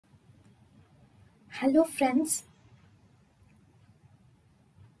Hello friends,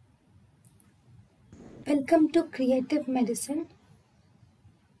 welcome to Creative Medicine.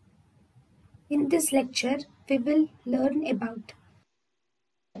 In this lecture, we will learn about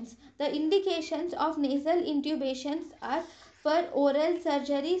The indications of nasal intubations are for oral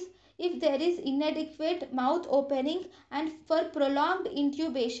surgeries if there is inadequate mouth opening, and for prolonged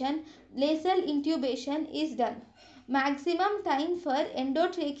intubation, nasal intubation is done. Maximum time for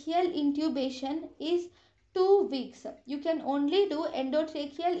endotracheal intubation is 2 weeks. You can only do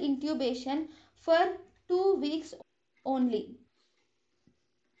endotracheal intubation for 2 weeks only.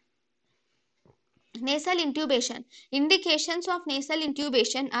 Nasal intubation. Indications of nasal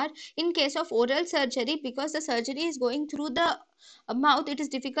intubation are in case of oral surgery, because the surgery is going through the mouth, it is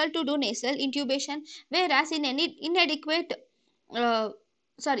difficult to do nasal intubation, whereas in any inadequate uh,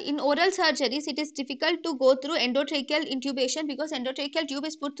 in oral surgeries it is difficult to go through endotracheal intubation because endotracheal tube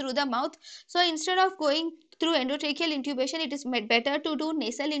is put through the mouth. So instead of going through endotracheal intubation, it is better to do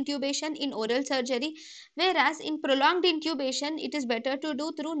nasal intubation in oral surgery, whereas in prolonged intubation it is better to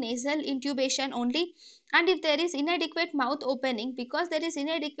do through nasal intubation only. And if there is inadequate mouth opening, because there is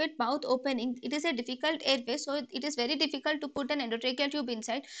inadequate mouth opening, it is a difficult airway, so it is very difficult to put an endotracheal tube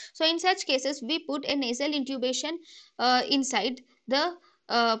inside. So in such cases we put a nasal intubation inside the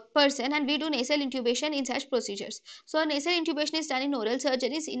person, and we do nasal intubation in such procedures. So nasal intubation is done in oral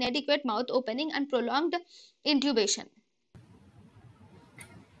surgeries, inadequate mouth opening and prolonged intubation.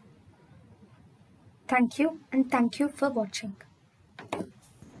 thank you and thank you for watching.